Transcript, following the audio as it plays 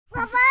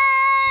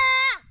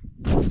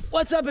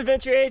What's up,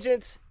 adventure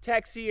agents?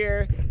 Tex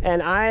here,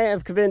 and I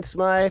have convinced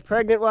my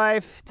pregnant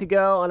wife to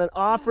go on an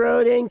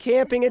off-roading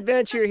camping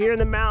adventure here in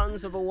the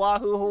mountains of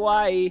Oahu,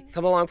 Hawaii.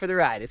 Come along for the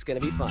ride, it's gonna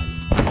be fun.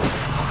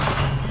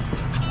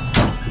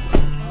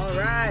 All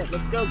right,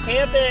 let's go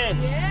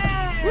camping.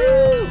 Yeah!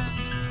 Woo!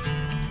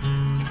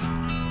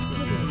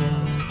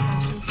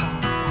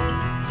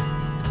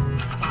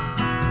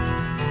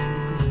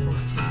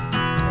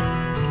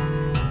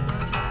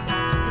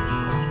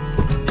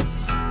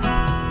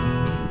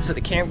 So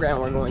the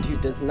campground we're going to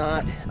does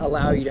not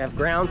allow you to have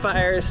ground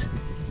fires.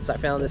 So I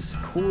found this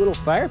cool little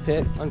fire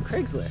pit on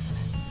Craigslist.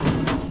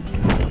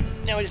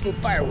 Now we just need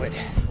firewood.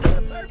 We got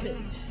a fire pit.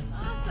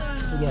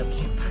 Awesome. So we have a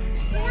campfire.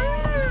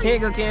 Yeah. You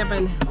can't go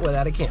camping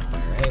without a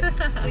campfire,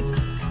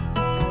 right?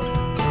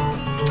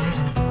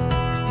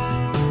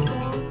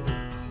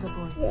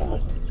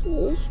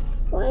 Cheese,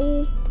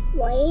 one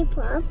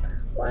lollipop,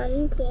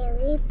 one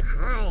cherry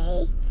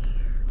pie,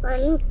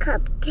 one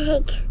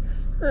cupcake,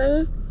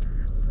 one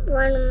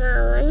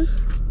watermelon.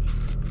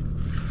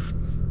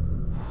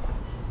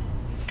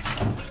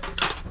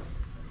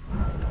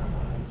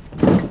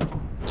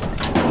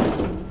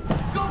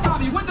 Go,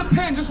 Bobby, with the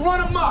pen, just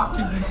run amok.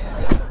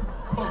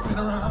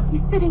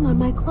 He's sitting on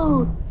my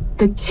clothes.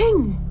 The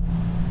king.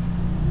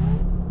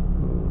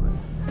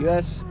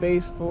 U.S.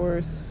 Space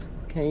Force,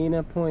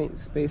 Kaina Point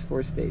Space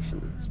Force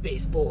Station.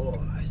 Space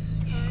Force.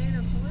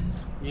 Kaina Point?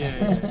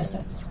 Yeah.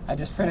 I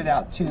just printed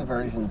out 2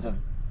 versions of.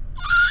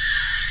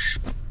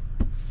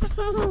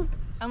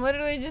 I'm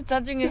literally just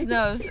touching his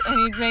nose and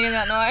he's making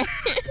that noise.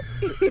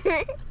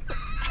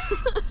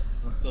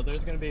 So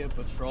there's gonna be a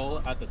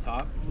patrol at the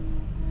top.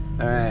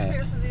 Alright.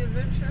 Here for the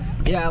adventure.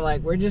 Yeah,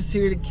 like we're just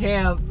here to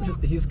camp.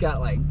 He's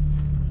got like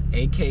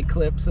AK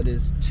clips at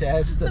his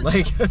chest and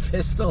like a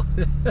pistol.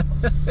 We're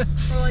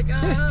like,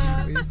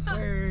 We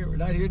swear, we're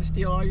not here to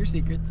steal all your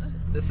secrets.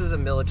 This is a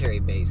military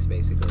base,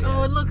 basically.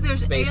 Oh, and look,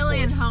 there's Space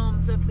alien Force.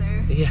 homes up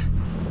there. Yeah.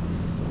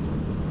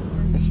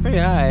 It's pretty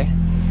high.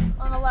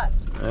 On the left.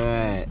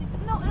 Alright.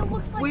 No, it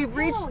looks like We've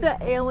reached the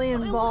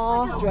alien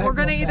ball. like a- We're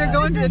gonna either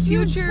go into the It's a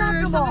huge future,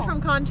 soccer something ball.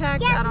 from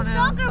Contact. Yeah, I don't it's a know.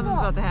 soccer Something's ball.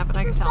 about to happen.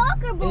 I can It's a tell.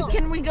 soccer ball.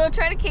 Can we go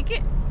try to kick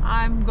it?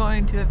 I'm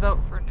going to vote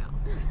for no.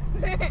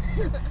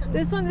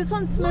 This one's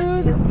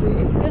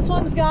smooth. This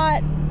one's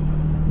got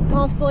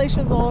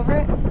constellations all over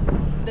it.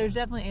 There's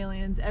definitely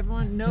aliens.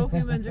 No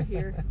humans are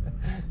here.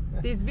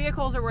 These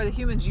vehicles are where the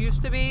humans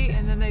used to be,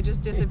 and then they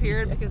just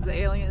disappeared because the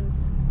aliens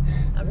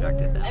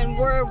abducted them. And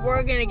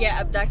we're gonna get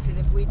abducted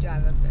if we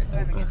drive up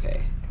there.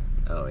 Okay.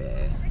 Oh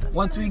yeah.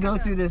 Once we go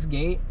through this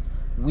gate,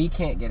 we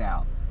can't get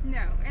out.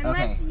 No,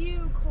 unless Okay.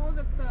 you call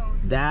the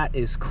phone. That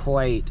is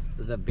quite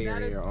the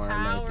barrier arm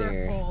right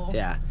there. powerful.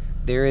 Yeah.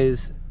 There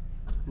is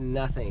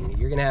nothing.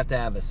 You're gonna have to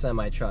have a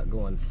semi truck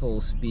going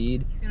full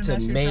speed Gonna to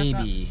mess your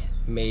truck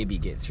maybe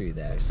get through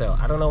there. So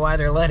I don't know why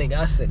they're letting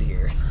us in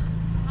here.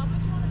 How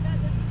much you want to bet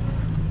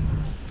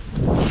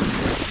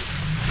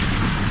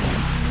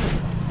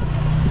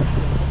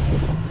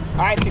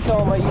All right,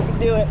 Tacoma, you can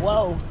do it.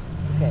 Whoa.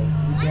 Okay.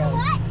 keep going.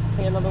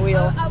 Hand on the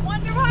wheel. I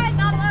wonder why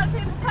not a lot of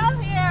people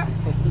come here.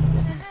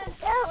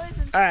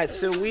 All right,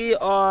 so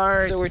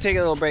we're taking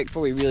a little break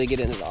before we really get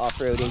into the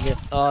off-roading here.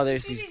 Oh,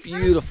 there's these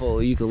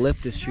beautiful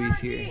eucalyptus trees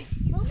here.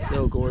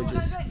 So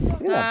gorgeous.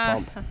 Look at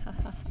that bump.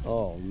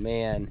 Oh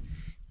man,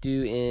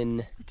 due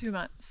in 2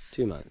 months.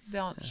 2 months.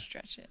 Don't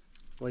stretch it.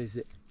 What is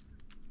it?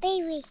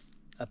 Baby,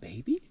 A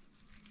baby?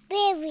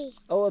 baby.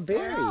 Oh, a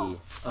berry. Oh,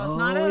 it's Oh,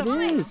 not it edible.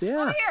 is.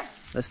 Yeah.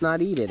 Let's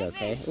not eat it,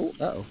 okay? Oh,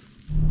 uh-oh.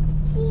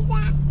 See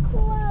that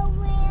cool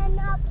ran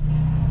up.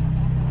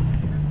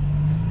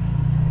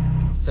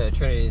 So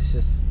Trinity is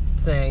just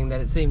saying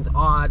that it seems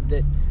odd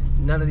that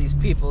none of these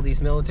people,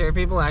 these military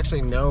people,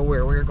 actually know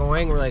where we're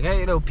going. We're like, hey,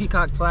 you know,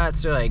 Peacock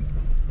Flats. They're like,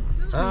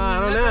 I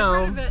don't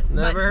know.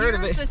 Never heard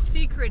of it. Here's the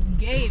secret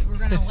gate we're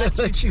gonna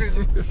let you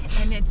through,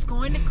 and it's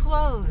going to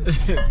close.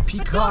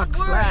 Peacock Don't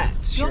worry.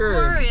 Flats, sure.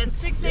 Don't worry, at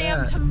 6 a.m.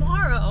 Yeah.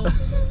 tomorrow,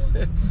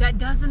 that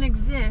doesn't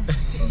exist.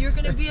 You're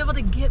gonna be able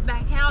to get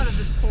back out of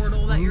this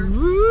portal that you're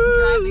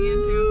driving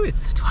into.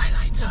 It's the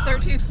Twilight The Zone.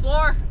 13th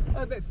floor.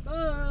 Oh, it'll be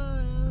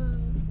fun.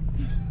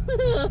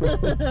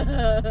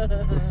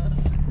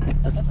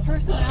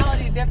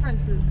 Personality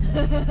differences.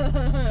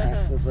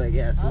 Axel's like,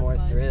 yeah, it's more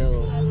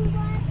thrill.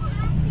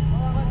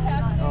 What's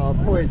happening? Oh,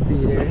 poor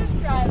Cedar.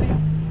 Who's driving?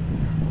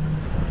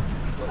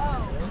 Oh,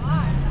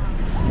 my.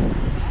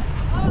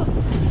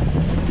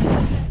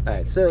 All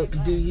right, so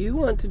do you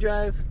want to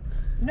drive?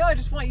 No, I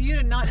just want you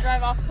to not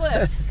drive off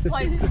cliffs.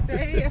 Like,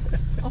 stay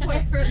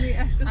away from the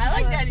edge of the I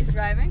like cliff. that he's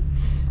driving.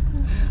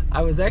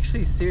 I was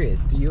actually serious.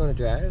 Do you want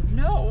to drive?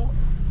 No.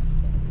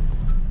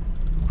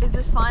 Is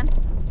this fun?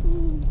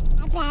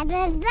 Blah,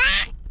 blah, blah.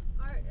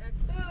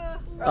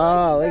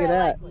 Oh, look at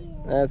that.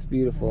 That's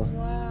beautiful.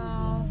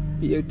 Wow.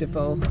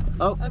 Beautiful.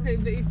 Oh, Okay,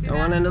 but you see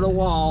going that? into the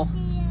wall.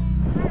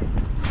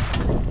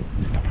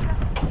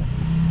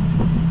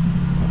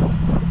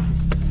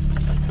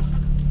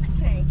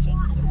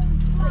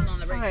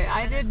 Okay,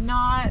 I did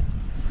not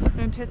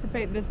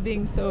anticipate this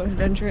being so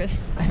adventurous.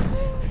 I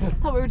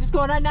thought we were just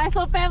going on a nice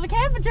little family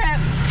camping trip.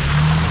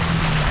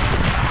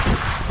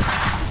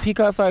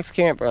 Peacock Fox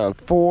Campground,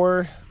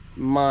 4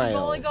 miles.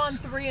 We've only gone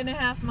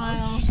 3.5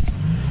 miles.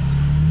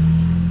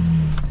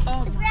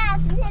 Oh, The grass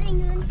is hitting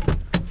you.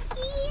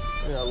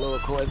 A little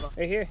koi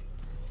right here.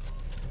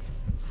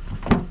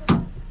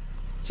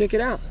 Check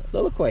it out,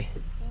 Lillikoi.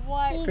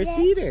 what? For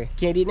cedar.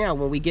 Can't eat now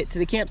when we get to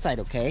the campsite,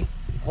 okay?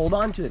 Hold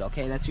on to it,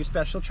 okay? That's your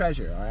special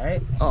treasure, all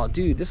right? Oh,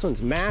 dude, this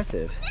one's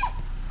massive.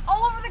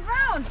 All over the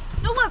ground.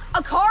 No, look,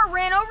 a car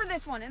ran over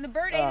this one and the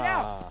bird ate it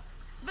out. Ah,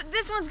 But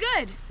this one's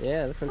good.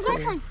 yeah, this one's This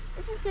good. one.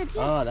 This one's good too.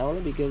 Oh, that one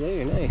would be good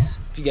there. Nice.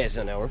 If you guys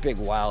don't know, we're big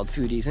wild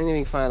foodies. Anything we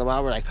can find in the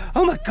wild, we're like,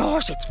 oh my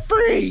gosh, it's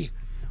free!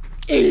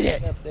 Eat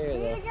it! Up there, We need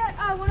to though.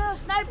 get one of those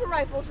sniper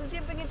rifles and see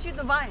if we can shoot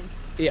the vine.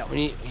 Yeah, we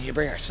need to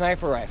bring our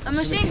sniper rifle. A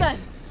machine gun.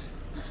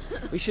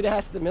 We should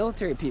ask the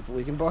military people.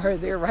 We can borrow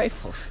their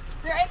rifles.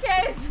 They're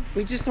AKs.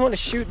 We just want to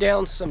shoot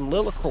down some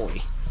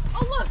Lillikoi.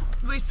 Oh, look.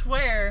 We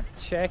swear.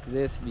 Check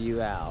this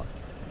view out.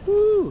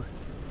 Woo!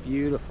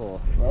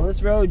 Beautiful. Well,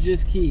 this road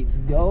just keeps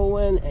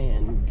going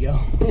and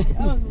going.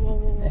 Oh, whoa,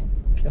 whoa,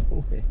 whoa.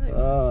 Going.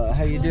 Oh,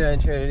 how you doing,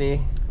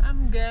 Trinity?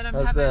 I'm good. I'm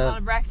How's having the- a lot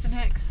of Braxton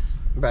Hicks.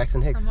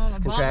 Braxton Hicks From all the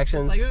bumps.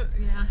 contractions? It's like,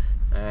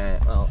 yeah.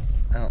 Alright, well,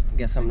 I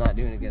guess I'm not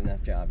doing a good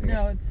enough job here.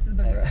 No, it's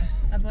the road.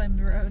 I blame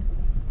the road.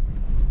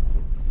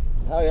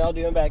 How are y'all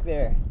doing back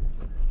there?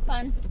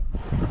 Fun.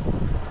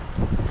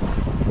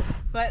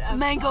 But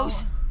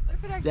Mangoes. What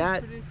if it actually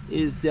That produces-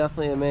 is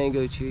definitely a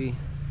mango tree.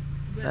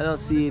 but I don't what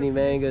see if any it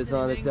mangoes produces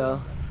on any it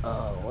though.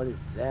 Oh, what is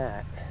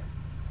that?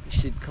 You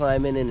should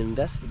climb in and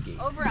investigate.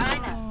 Over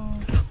Ina.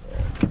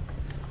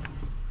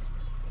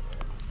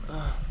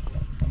 Oh.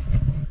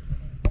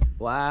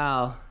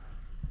 Wow.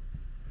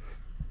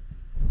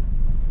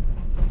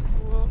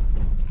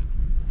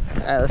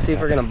 Alright, let's see if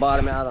we're gonna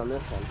bottom out on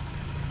this one.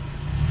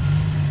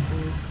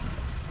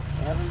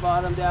 I haven't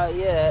bottomed out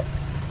yet.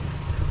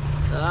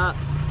 Ah,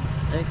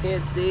 I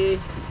can't see.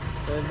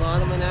 We're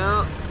bottoming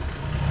out.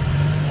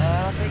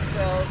 I don't think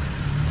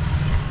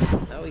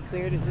so. No, we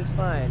cleared it just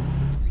fine.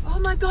 Oh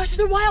my gosh,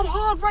 there's a wild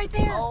hog right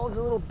there. Oh, it's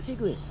a little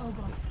piglet. Oh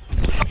god.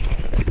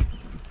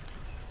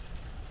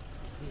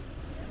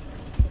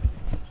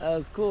 That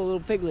was cool, little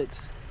piglets.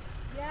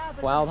 Yeah,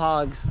 but Wild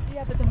hogs.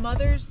 yeah, but the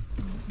mothers,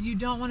 you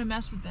don't want to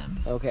mess with them.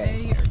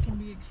 Okay. They can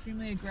be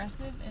extremely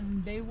aggressive,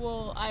 and they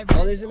will. I Oh,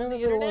 read there's on another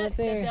the little one internet up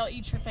there. that they'll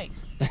eat your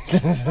face.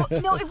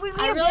 No, if we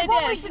meet I a really big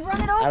one, we did. should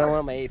run it over. I don't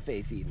want my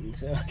face eaten,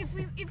 so If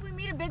we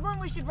meet a big one,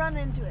 we should run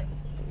into it.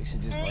 we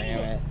should just And eat ram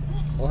it. it.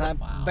 We'll have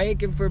Wow.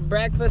 bacon for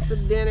breakfast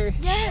and dinner.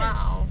 Yes.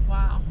 Wow,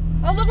 wow.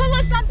 Oh, look,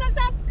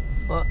 stop.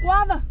 What?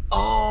 Guava.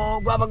 Oh,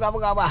 guava, guava,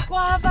 guava.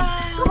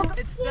 Guava.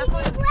 It's Grab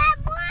definitely. one.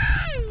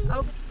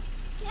 Oh.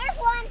 There's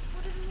one.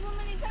 What is this little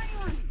mini tiny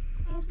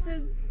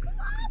one?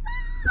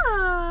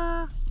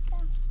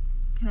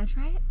 Can I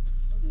try it?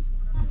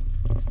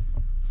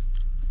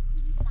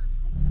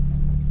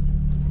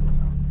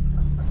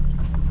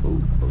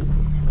 Ooh,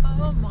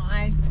 Oh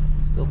my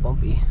still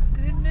bumpy.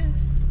 goodness.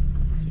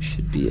 There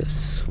should be a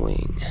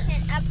swing.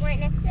 And up right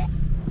next to it.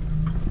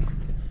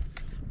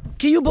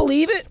 Can you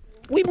believe it?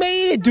 We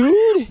made it,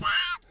 dude.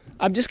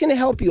 I'm just gonna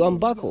help you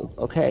unbuckle,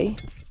 okay?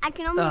 I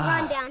can only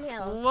run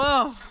downhill.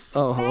 Whoa.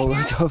 Oh,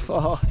 only to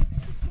fall.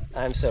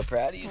 I'm so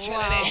proud of you, Trinity.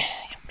 Wow.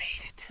 You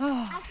made it.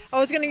 I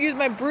was gonna use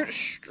my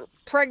brute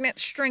pregnant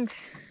strength.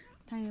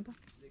 Tiny apple.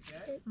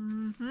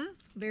 Mm-hmm.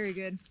 Very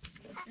good.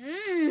 Are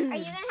you gonna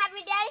have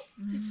me,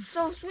 Daddy? It's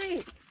so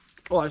sweet.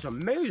 Oh, that's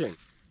amazing.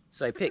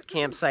 So I picked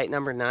campsite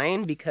number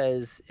 9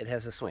 because it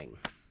has a swing.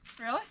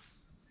 Really?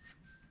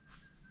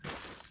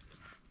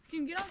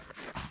 Can you get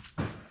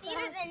on? C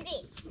than B.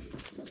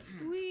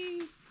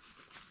 Wee.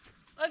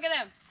 Look at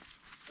him.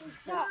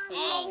 So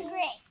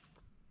angry.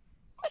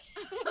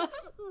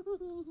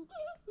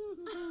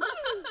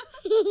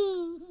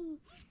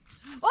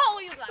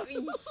 Oh, you got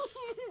me.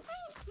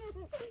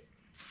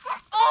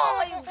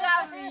 Oh, you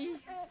got me.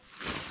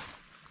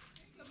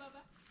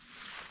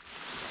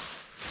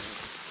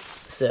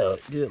 So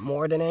do it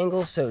more at an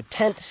angle. So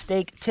tent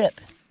stake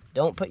tip.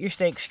 Don't put your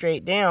stake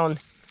straight down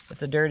if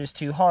the dirt is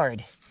too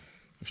hard.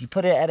 If you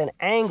put it at an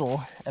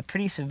angle, a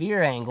pretty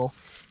severe angle,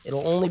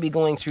 it'll only be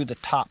going through the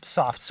top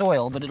soft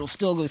soil, but it'll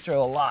still go through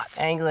a lot.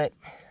 Angle it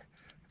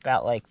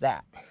about like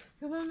that.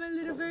 Come on, my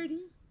little birdie.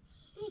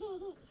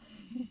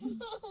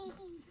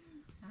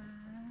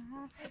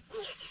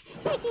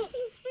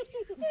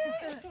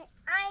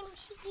 I'm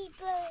Cheeky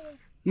Bird.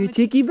 You a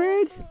cheeky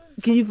bird?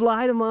 Can you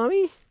fly to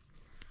mommy?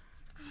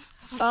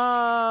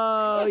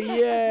 Oh,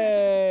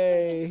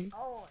 yay!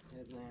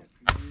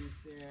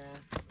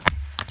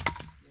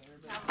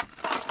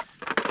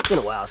 It's been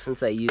a while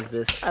since I used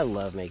this. I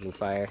love making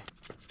fire.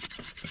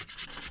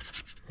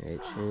 All right,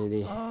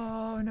 Trinity,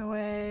 Oh, no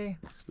way.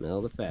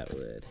 smell the fat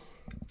wood.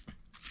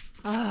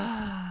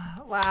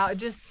 Ah, wow, it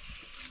just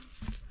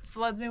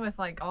floods me with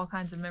like all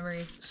kinds of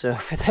memories. So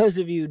for those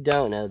of you who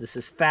don't know, this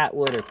is fat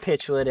wood or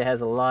pitch wood. It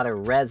has a lot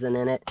of resin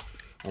in it,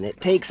 and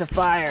it takes a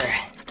fire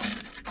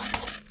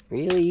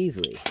really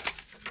easily.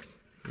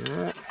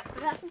 Yeah.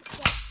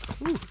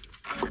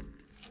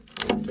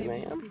 Thank you,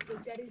 ma'am.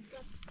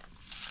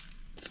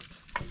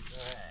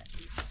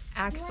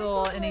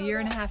 Axel, in a year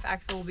and a half,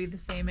 Axel will be the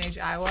same age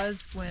I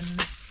was when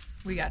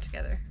we got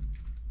together.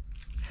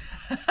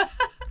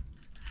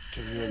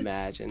 Can you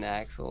imagine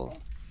Axel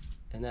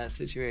in that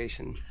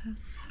situation?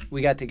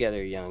 We got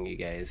together young, you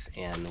guys,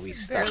 and we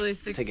stuck Barely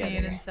 16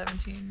 together. and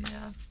 17,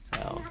 yeah.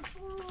 So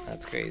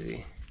that's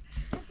crazy.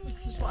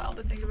 This is wild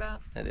to think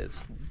about. That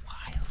is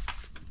wild.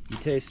 You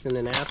tasting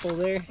an apple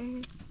there?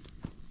 Mm-hmm.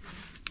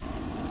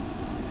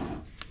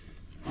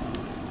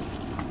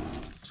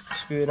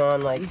 Screw it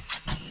on like,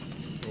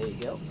 there you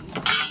go.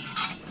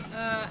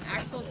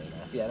 Axel.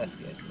 Yeah, that's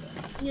good.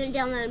 You want to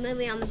download a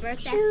movie on the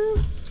birthday? 2,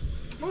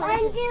 1,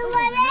 2,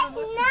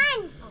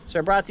 9. So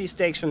I brought these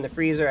steaks from the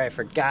freezer. I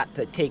forgot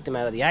to take them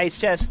out of the ice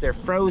chest. They're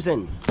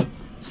frozen.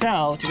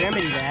 So to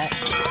remedy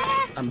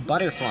that, I'm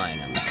butterflying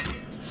them.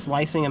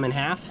 Slicing them in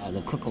half.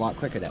 They'll cook a lot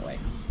quicker that way.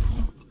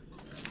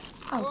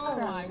 Oh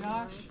my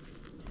gosh.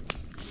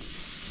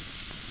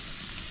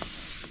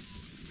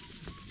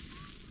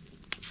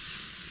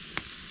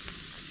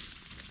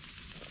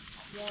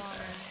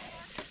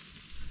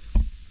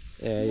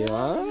 There you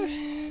are.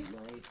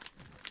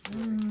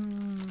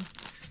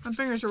 My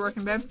fingers are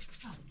working, babe.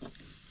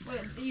 Wait,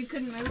 you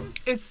couldn't move?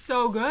 It's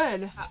so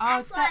good. Oh,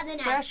 it's that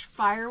fresh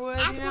firewood,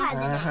 you know?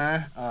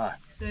 Uh-huh.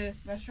 The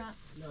restaurant.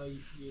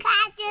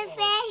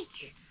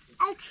 Catfish,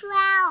 a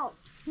trout.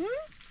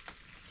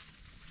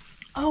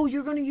 Oh,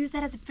 you're going to use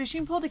that as a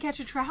fishing pole to catch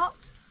a trout?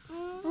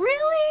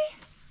 Really?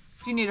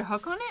 Do you need a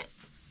hook on it?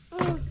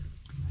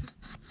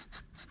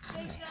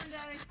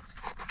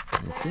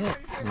 That's it.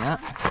 Yeah.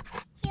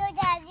 Here,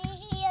 Daddy.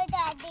 Here,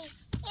 Daddy.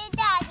 Here,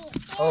 Daddy. Here,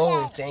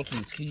 Oh, Daddy. thank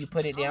you. Can you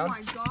put it down? Oh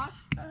my gosh.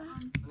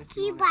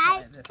 He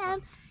bites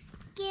come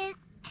get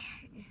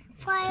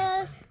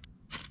fire.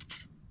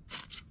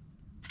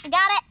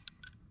 Got it.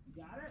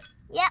 You got it?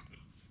 Yep.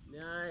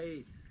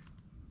 Nice.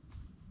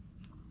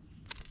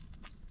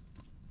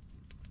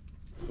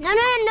 No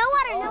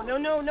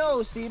water.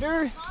 No,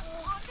 Cedar.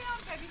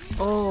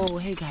 Oh,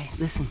 hey, guy,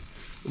 listen.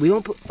 We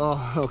don't put.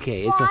 Oh,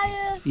 okay. It's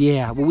Fire.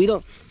 yeah, but we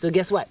don't. So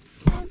guess what?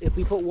 If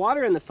we put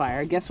water in the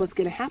fire, guess what's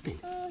gonna happen?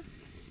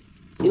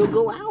 It'll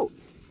go out.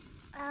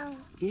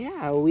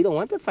 Yeah, well, we don't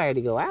want the fire to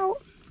go out,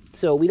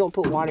 so we don't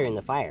put water in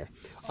the fire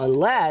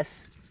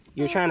unless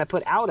you're trying to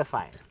put out a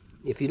fire.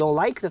 If you don't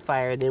like the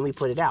fire, then we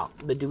put it out.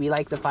 But do we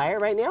like the fire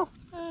right now?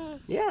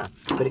 Yeah.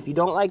 But if you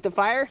don't like the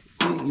fire,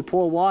 you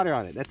pour water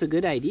on it. That's a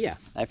good idea.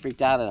 I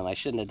freaked out at him. I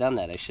shouldn't have done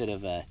that. I should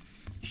have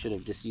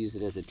just used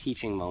it as a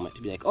teaching moment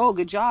to be like, oh,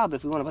 good job.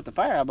 If we want to put the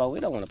fire out, but we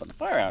don't want to put the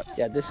fire out.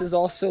 Yeah, this is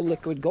also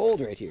liquid gold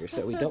right here,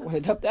 so we don't want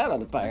to dump that on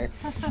the fire.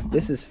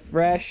 This is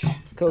fresh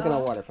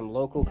coconut water from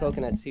local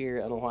coconuts here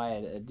in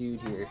Hawaii. A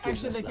dude here.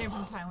 Actually, they came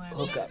from Thailand.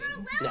 Hook up.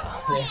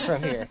 No, they're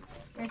from here.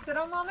 Here, sit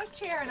on Mama's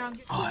chair and I'll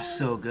get Oh, it's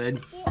so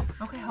good.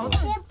 Okay, hold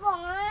on. Keep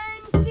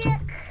on,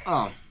 chick.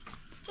 Oh,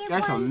 Keep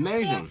that's on,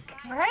 amazing.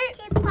 Right?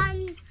 Keep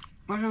on,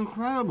 That's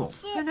incredible.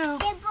 keep know.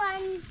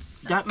 on.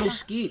 That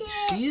mesquite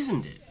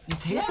seasoned it. You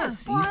taste that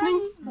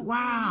seasoning?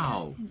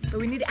 Wow. But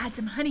we need to add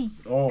some honey,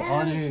 Oh,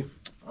 honey.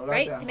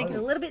 right? To make it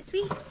a little bit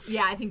sweet.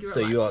 Yeah, I think you're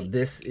So right. you all,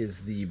 this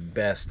is the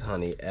best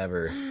honey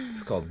ever.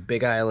 It's called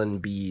Big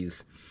Island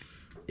Bees.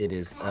 It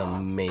is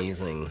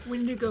amazing. We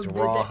need to go It's visit.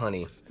 raw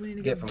honey. We need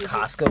to Get go from visit.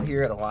 Costco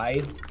here at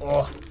Hawaii.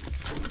 Oh,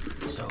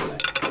 so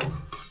good.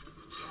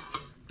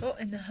 Oh,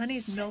 and the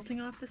honey's melting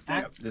off this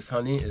bit. This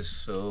honey is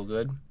so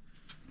good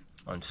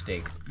on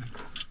steak.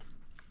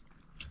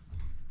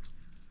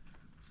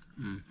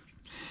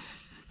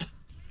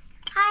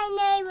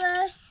 Hi,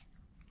 neighbors.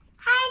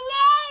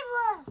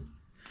 Hi, neighbors.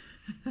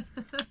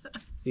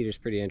 Cedar's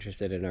pretty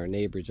interested in our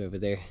neighbors over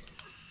there.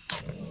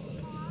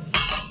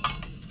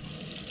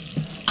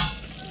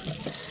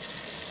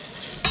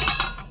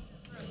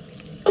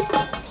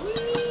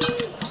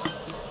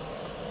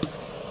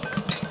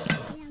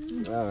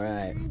 All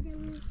right.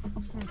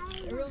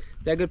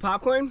 Is that good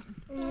popcorn?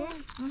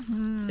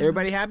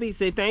 Everybody happy?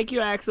 Say thank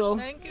you, Axel.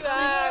 Thank you,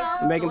 guys.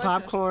 We're making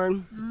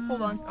popcorn.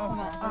 Hold on. Oh,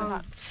 hold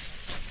on.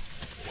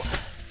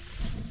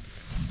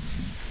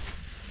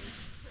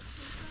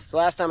 So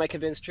last time I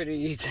convinced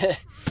Trinity to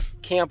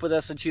camp with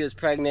us when she was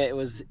pregnant, it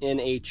was in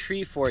a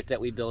tree fort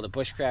that we built, a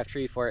bushcraft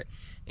tree fort,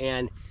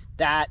 and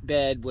that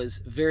bed was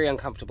very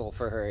uncomfortable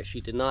for her. She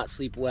did not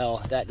sleep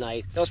well that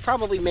night. That was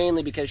probably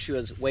mainly because she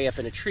was way up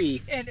in a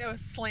tree. And it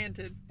was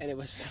slanted. And it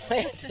was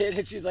slanted,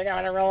 and she's like, I'm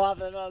gonna roll off in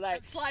the middle of the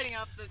night. Sliding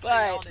up the tree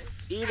all But day.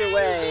 either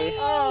way,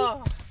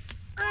 Oh,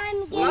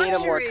 I'm we need a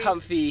more luxury.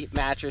 comfy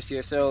mattress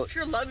here. So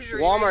pure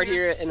luxury. Walmart right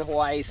here in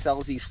Hawaii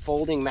sells these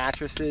folding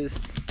mattresses,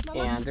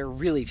 and they're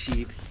really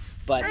cheap,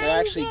 but they're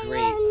actually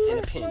great in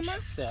a pinch.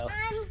 So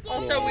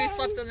Also, we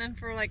slept on them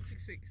for like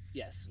 6 weeks.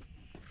 yes.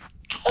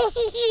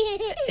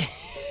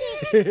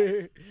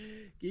 Big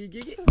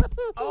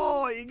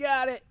Oh, you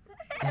got it.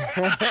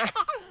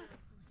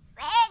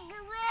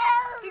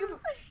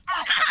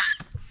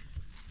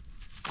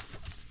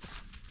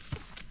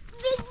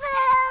 Blue.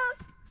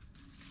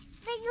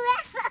 Big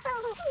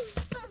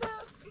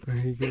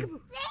Blue. Big Blue.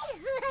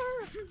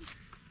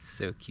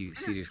 So cute.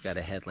 Cedar's got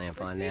a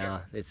headlamp on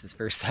now. It's his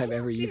first time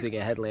ever using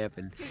a headlamp,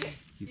 and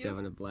He's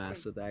having a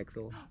blast with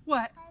Axel.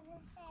 What?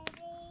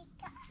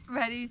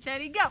 Ready,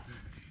 steady, go.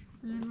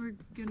 And then we're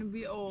gonna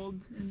be old,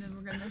 and then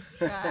we're gonna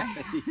die.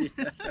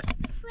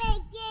 Play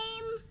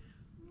game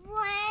 1.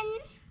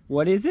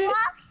 What is it?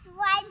 Rocks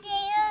right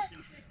there.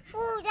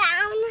 Fall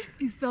down.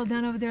 You fell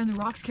down over there in the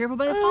rocks. Careful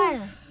by the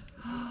fire.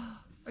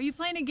 Are you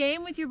playing a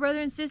game with your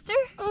brother and sister?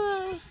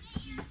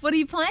 What are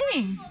you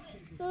playing?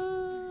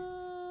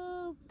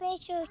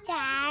 Special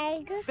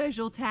tag.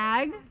 Special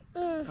tag?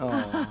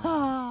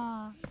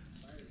 Oh.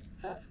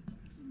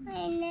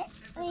 And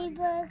we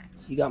both.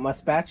 You got my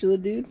spatula,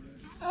 dude?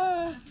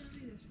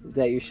 Is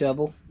that your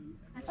shovel?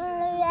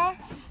 Yes.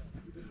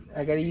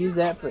 I gotta use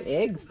that for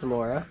eggs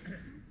tomorrow.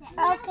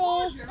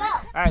 Okay.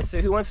 Alright, so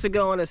who wants to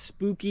go on a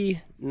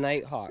spooky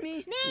night hawk?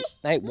 Me.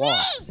 Night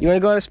walk. You wanna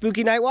go on a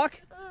spooky night walk?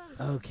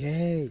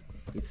 Okay.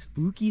 It's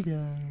spooky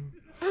time.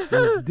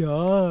 It's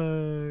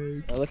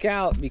dark. Now look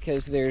out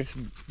because there's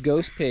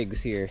ghost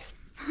pigs here.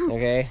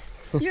 Okay?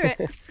 You're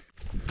it.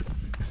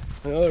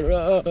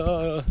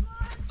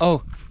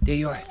 Oh, there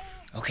you are.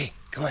 Okay,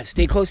 come on,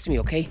 stay close to me,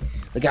 okay?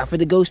 Look out for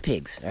the ghost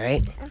pigs,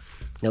 alright?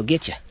 They'll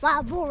get you.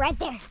 Wow, bull right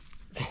there.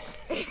 This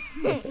way.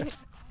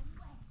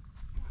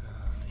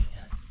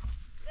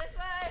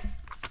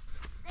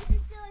 This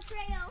is still a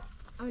trail.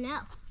 Oh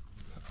no.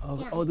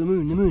 Oh, the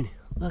moon.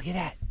 Look at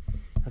that.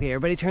 Okay,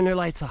 everybody turn their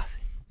lights off.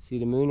 See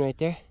the moon right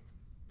there?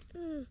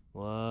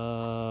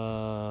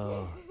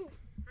 Whoa.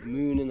 The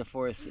moon in the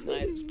forest at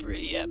night is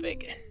pretty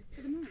epic.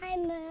 Hi,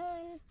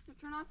 moon.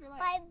 Turn off your light.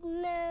 Bye,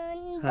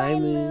 moon. Hi, Bye,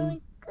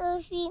 moon.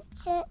 Go sleep,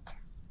 sit.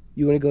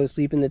 You want to go to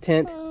sleep in the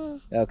tent?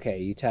 Okay,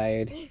 you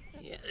tired?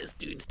 Yeah, this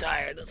dude's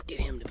tired. Let's get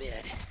him to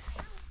bed.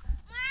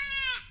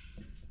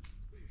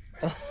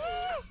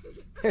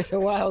 There's a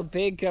wild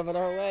pig coming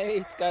our way.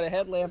 It's got a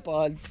headlamp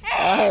on.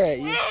 All right,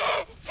 you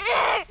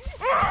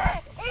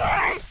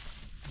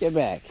get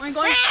back. We're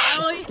going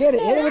early. Get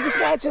it. Hit it with the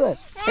spatula.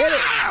 Hit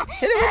it.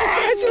 Hit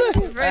it with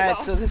the spatula. All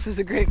right, so this is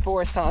a great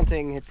forest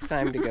haunting. It's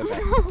time to go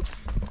back.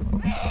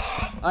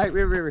 All right,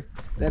 River.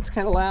 That's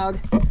kind of loud.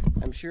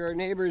 I'm sure our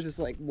neighbors is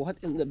like, what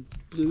in the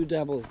blue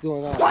devil is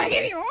going on?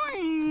 Hit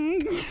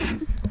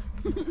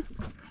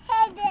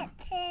the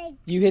pig.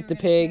 You hit the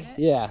pig?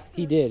 Yeah,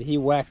 he did. He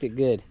whacked it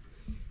good.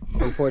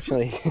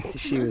 Unfortunately,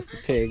 she was the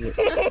pig.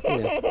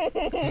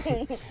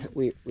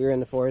 We were in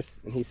the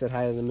forest, and he said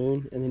hi to the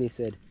moon, and then he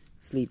said,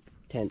 sleep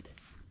tent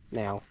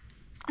now.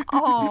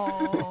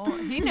 Oh,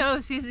 he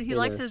knows. He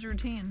likes knows. his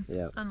routine.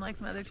 Yeah.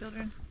 Unlike my other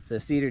children. So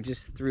Cedar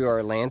just threw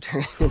our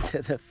lantern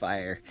into the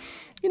fire.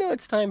 You know,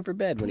 it's time for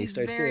bed when he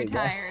starts very doing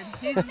that.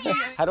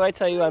 tired. How do I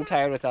tell you I'm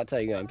tired without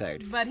telling you I'm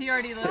tired? But he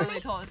already literally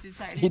told us he's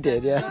tired. He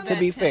did, yeah. To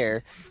be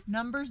fair.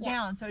 Numbers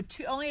down. So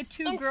only a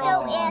 2 And girl.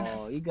 so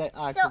Oh, you got So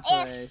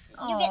octopus.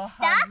 you get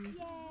stuck? You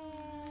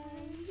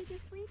get to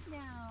sleep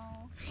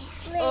now.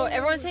 Oh,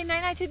 everyone say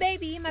night night to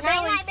baby. My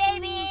belly. Night, night,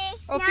 baby.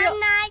 Oh, night, feel-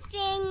 night,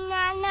 sing,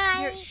 night, night.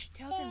 Here, shh,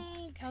 tell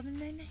them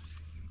night night.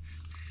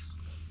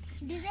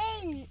 Do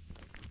they?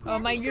 Oh,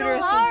 my so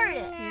uterus hard.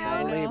 is. Yeah,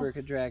 I know. Labor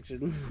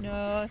contraction.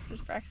 No, this is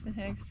Braxton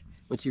Hicks.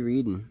 What you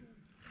reading?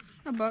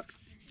 A book.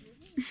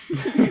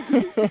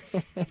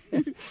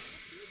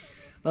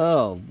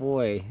 Oh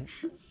boy,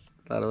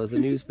 thought it was a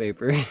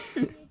newspaper. All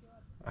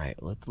right,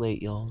 well, it's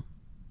late, y'all.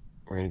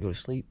 We're gonna go to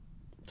sleep.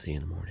 See you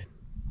in the morning.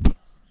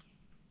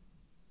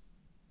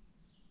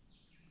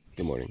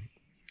 Good morning.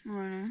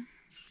 Morning.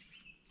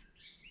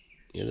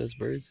 You hear those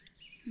birds?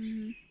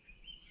 You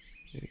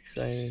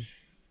excited?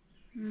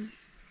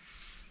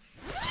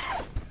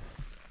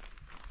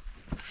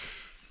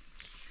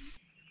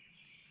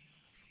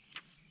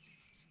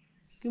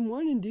 Good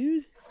morning,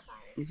 dude.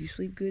 Did you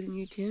sleep good in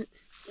your tent?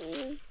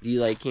 Do you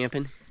like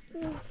camping?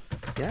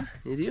 Yeah,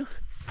 you do? You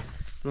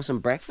want some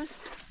breakfast?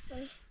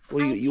 What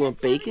do you want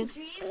bacon?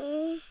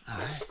 Alright,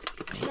 let's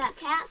get bacon. Got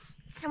cats.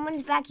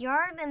 Someone's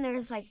backyard, and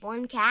there's like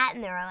 1 cat,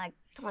 and there are like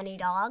 20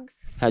 dogs.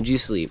 How'd you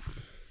sleep?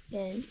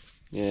 Good.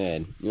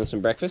 Good. You want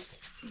some breakfast?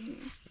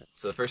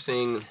 So the first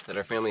thing that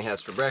our family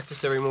has for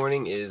breakfast every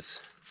morning is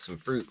some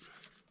fruit.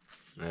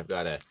 And I've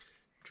got a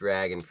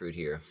dragon fruit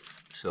here.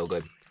 So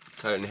good.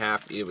 Cut it in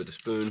half, eat it with a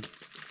spoon.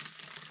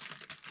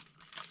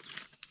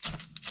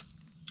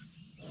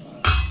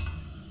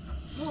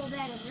 Oh,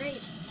 that is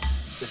great.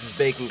 This is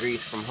bacon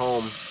grease from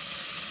home.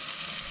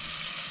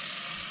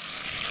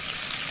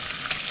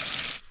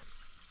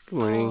 Good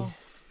morning. Oh,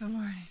 good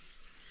morning.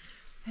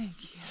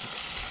 Thank you.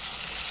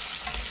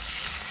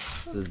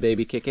 Is this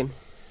baby kicking?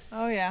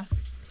 Oh yeah,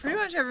 pretty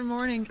much every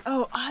morning.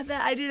 Oh, I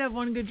did have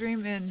one good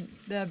dream, and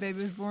the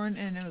baby was born,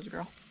 and it was a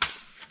girl.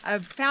 I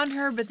found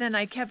her, but then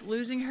I kept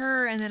losing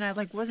her, and then I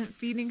like wasn't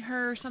feeding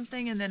her or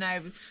something, and then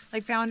I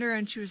like found her,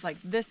 and she was like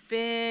this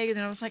big, and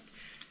then I was like,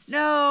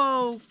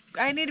 no,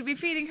 I need to be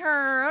feeding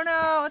her. Oh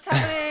no, what's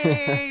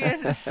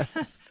happening?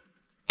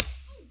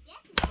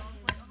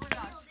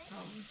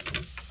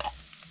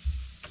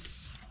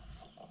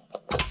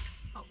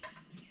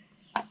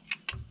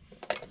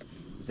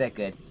 Is that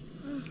good?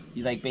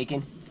 You like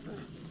bacon?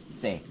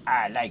 Say,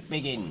 I like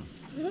bacon.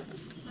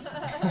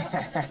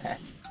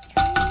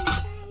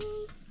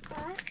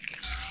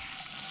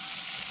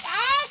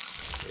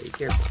 Be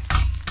careful.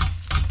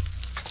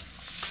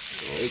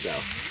 There you go.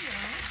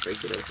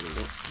 Break it open.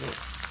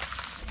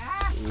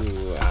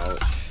 Ooh,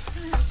 ouch.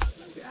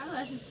 Your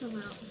eyelashes come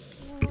out.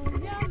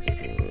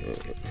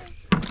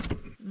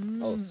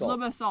 Oh, A salt. little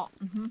bit of salt.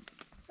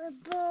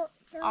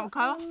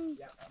 Avocado?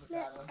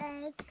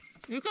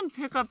 You can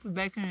pick up the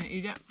bacon and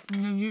eat it,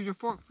 and then use your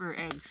fork for your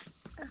eggs.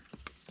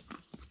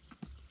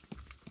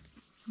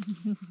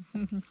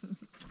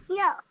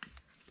 No.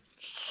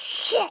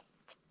 Shit.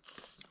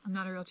 I'm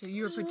not a real chicken.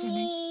 You were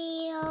pretending.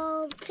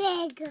 Real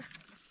pig.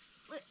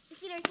 Wait,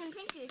 see, they're trying to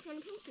pinch you. They're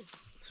trying to pinch you.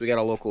 So we got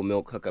a local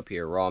milk hookup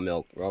here. Raw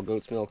milk. Raw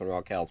goat's milk and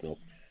raw cow's milk.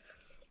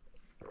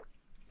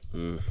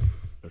 Mmm.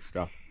 Good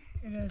stuff.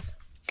 It is.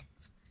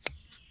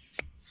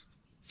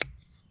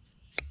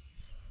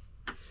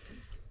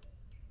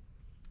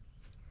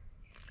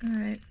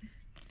 Alright.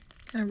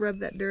 Can I rub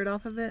that dirt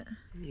off of it?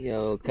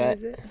 Yo, cut.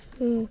 Is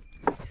it?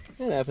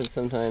 That happens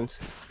sometimes.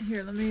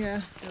 Here, let me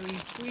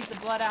squeeze the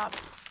blood out.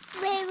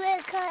 Wait, we'll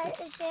cut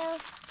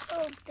yourself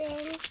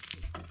open.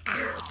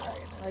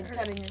 Like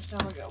cutting your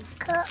stomach open.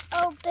 Cut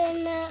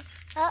open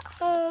at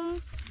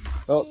home.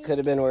 Oh, could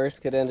have been worse.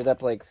 Could have ended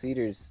up like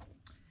Cedar's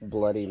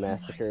bloody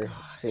massacre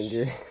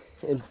finger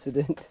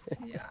incident.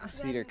 Yeah.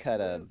 Cedar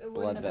cut a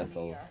blood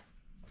vessel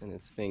in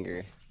his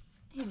finger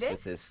He did?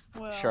 with this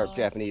sharp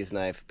Japanese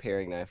knife,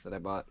 paring knife that I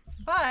bought.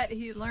 But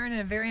he learned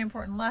a very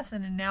important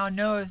lesson and now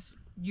knows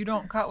you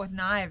don't cut with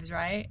knives,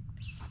 right?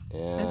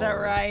 Yeah. Is that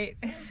right?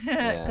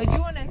 Yeah. Because you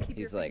want to keep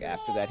He's your like,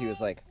 after that, he was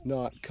like,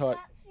 not cut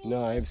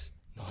knives.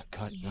 Not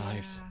cut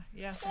knives.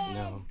 Yeah.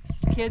 No.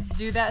 Kids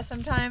do that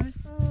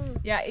sometimes.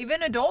 Yeah,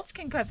 even adults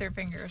can cut their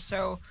fingers.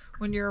 So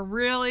when you're a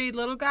really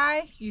little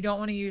guy, you don't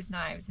want to use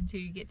knives until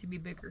you get to be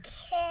bigger.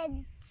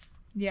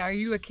 Kids. Yeah, are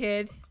you a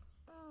kid?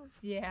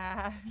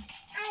 Yeah.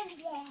 I'm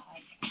dead.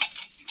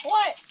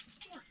 What?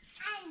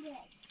 I'm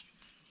dead.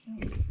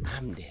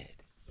 I'm dead.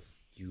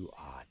 You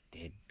are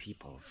dead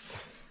peoples.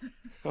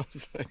 I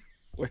was like,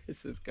 where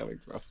is this coming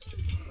from?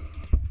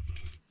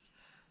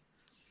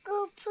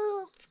 Go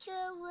poop to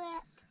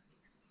it.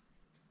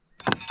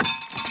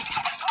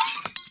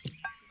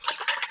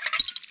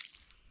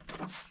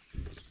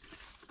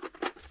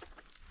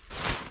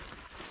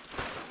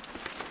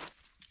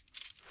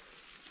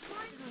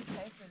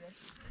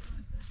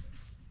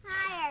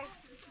 Higher.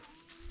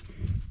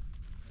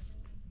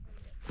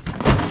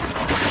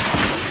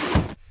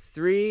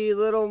 3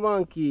 little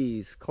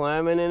monkeys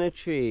climbing in a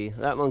tree.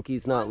 That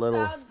monkey's not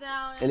little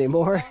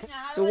anymore.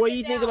 So what do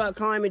you think about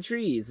climbing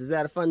trees? Is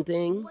that a fun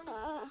thing?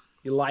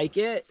 You like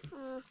it? A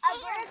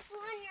bird flew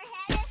on your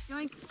head.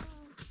 Yoink.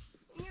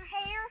 In your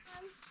hair.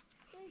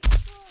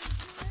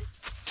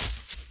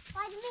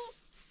 Like me.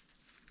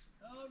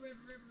 Oh, river.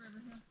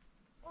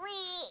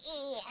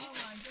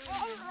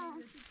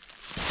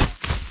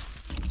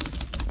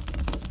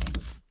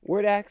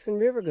 Where'd Axe and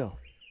River go?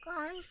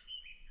 Gone.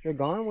 They're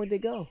gone? Where'd they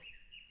go?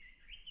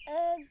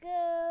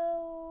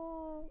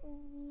 Go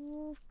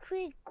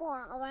tree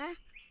guava.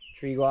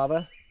 Tree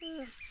guava?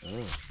 Oh,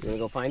 you gonna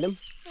go find them?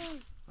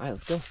 Alright,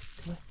 let's go.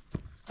 Come on.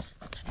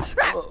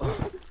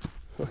 Oh,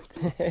 what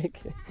the heck?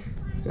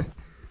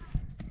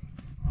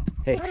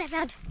 Hey. What I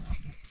found.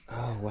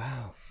 Oh,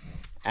 wow.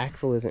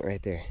 Axel isn't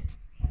right there.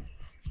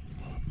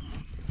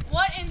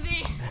 What in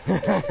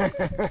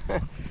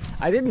the...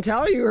 I didn't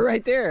tell you were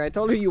right there. I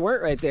told her you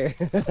weren't right there.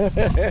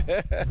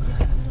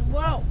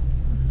 Whoa.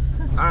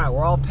 Alright,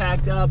 we're all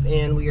packed up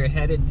and we are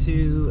headed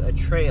to a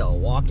trail,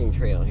 walking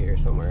trail here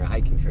somewhere, a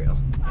hiking trail.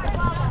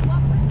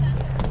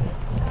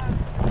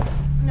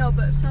 No,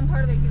 but some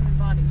part of the human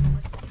body.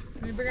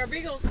 We bring our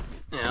beagles.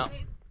 Yeah.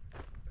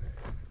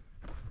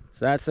 So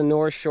that's the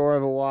north shore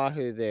of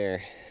Oahu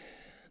there.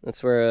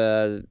 That's where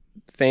a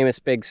famous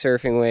big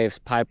surfing waves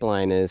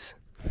pipeline is.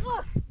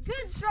 Look,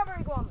 good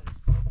strawberry guavas.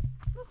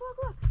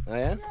 Look. Oh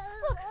yeah?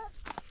 Look.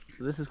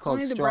 So this is called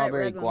Only the bright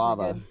strawberry red ones are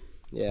guava. good.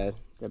 Yeah,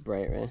 they're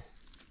bright red.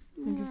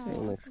 That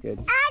one looks good.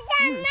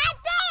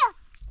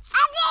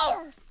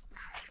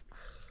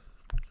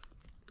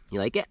 You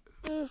like it?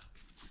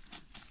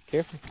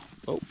 Careful.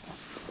 Oh,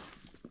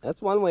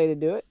 that's one way to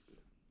do it.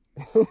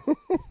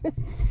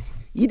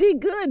 You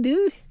did good,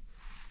 dude.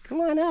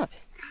 Come on up.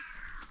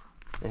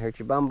 That hurt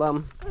your bum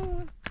bum.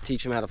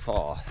 Teach them how to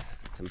fall.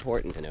 It's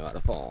important to know how to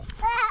fall.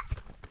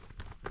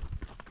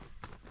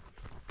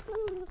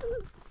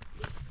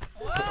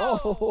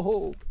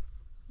 Oh.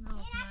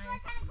 Smells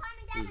nice.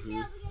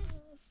 Mhm.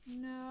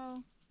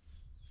 No.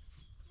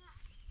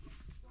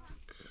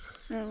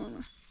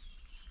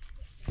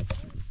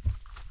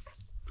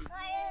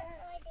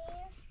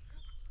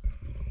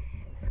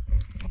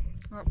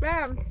 Not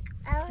bad.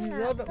 He's a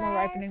little bit more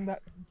ripening,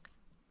 but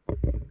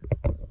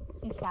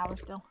he's sour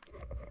still.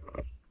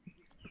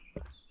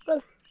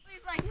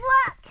 He's like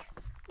Look.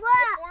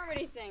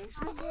 deformity things.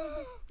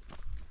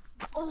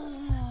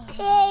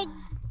 Pig.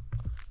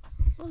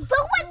 Look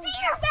what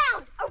Cedar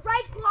found. A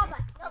ripe guava.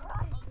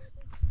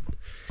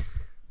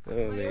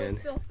 Oh man,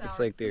 still sour. it's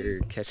like they're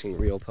catching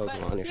real But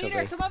Pokemon or Cedar,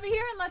 something. come over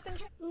here and let them.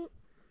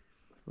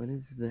 What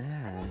is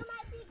that?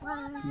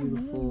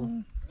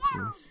 Beautiful.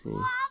 Let's see.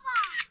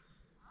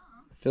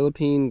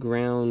 Philippine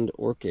ground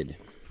orchid.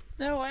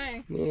 No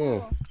way.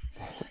 Yeah.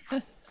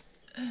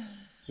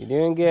 You're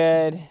doing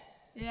good.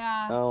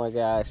 Yeah. Oh my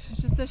gosh.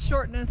 It's just the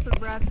shortness of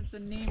breath. It's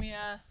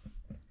anemia.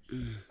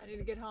 I need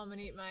to get home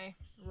and eat my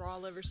raw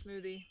liver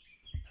smoothie.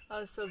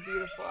 Oh, it's so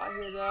beautiful out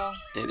here, though.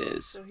 It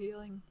is. So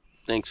healing.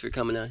 Thanks for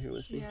coming out here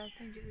with me. Yeah,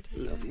 thank you for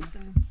taking this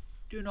and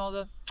doing all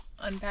the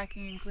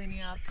unpacking and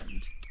cleaning up.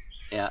 And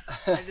Yeah.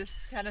 I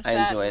just kind of I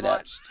sat enjoy and that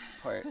watched.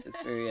 part. It's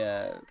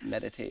very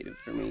meditative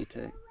for me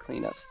to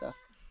clean up stuff.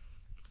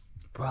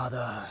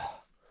 Brother.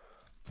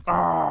 All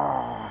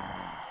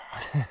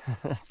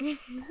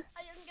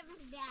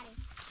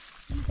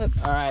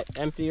right,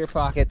 empty your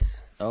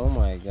pockets. Oh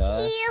my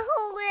god.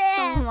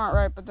 Some of them aren't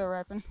ripe, but they're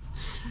ripening.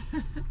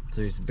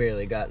 So he's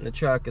barely got in the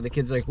truck, and the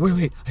kid's like,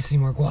 wait, I see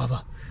more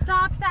guava.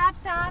 Stop, stop,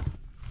 stop.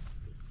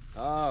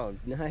 Oh,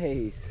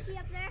 nice. See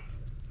up there?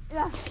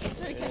 Yeah.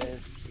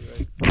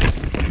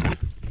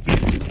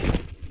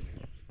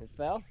 It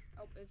fell?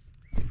 Oh,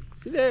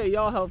 See there,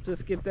 y'all helped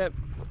us get that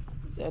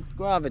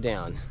guava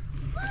down.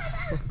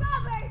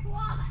 Strawberry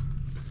guava.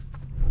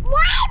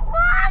 White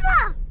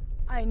guava!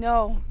 I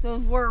know.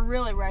 Those were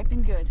really ripe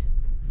and good.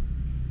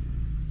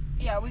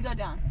 Yeah, we go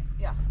down.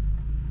 Yeah.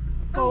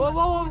 Whoa, whoa,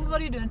 whoa, what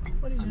are you doing?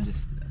 What are you I'm doing?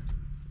 just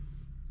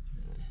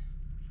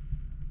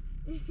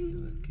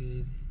look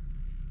good.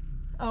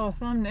 Oh,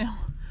 thumbnail.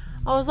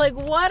 I was like,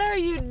 what are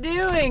you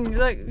doing?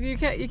 Like, you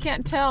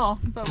can't tell,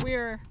 but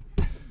we're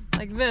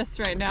like this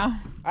right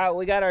now. All right,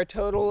 we got our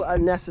total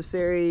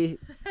unnecessary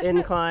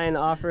incline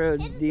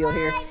off-road deal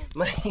here.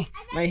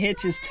 My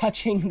hitch is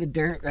touching the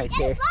dirt right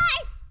there.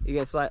 You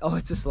get a slide. Oh,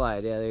 it's a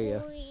slide. Yeah, there you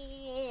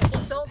go.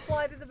 Don't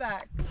slide to the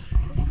back.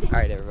 All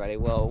right, everybody.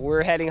 Well,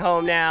 we're heading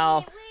home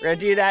now. We're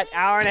gonna do that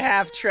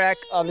hour-and-a-half trek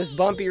on this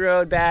bumpy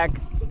road back.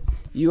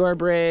 You are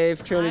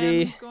brave,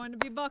 Trinity. I'm going to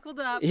be buckled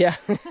up. Yeah.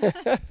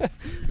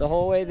 The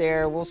whole way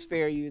there. We'll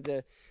spare you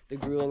the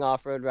grueling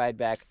off-road ride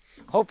back.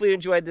 Hopefully you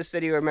enjoyed this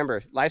video.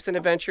 Remember, life's an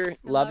adventure.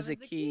 Love is a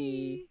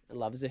key. And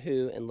love is a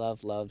who. And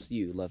love loves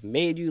you. Love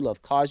made you.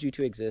 Love caused you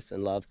to exist.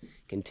 And love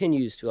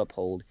continues to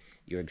uphold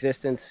your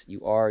existence.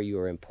 You are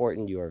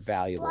important. You are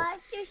valuable.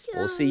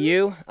 We'll see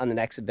you on the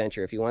next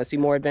adventure. If you want to see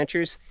more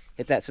adventures,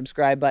 hit that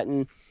subscribe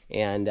button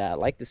and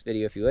like this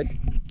video if you would.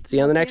 See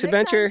you on the next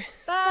adventure.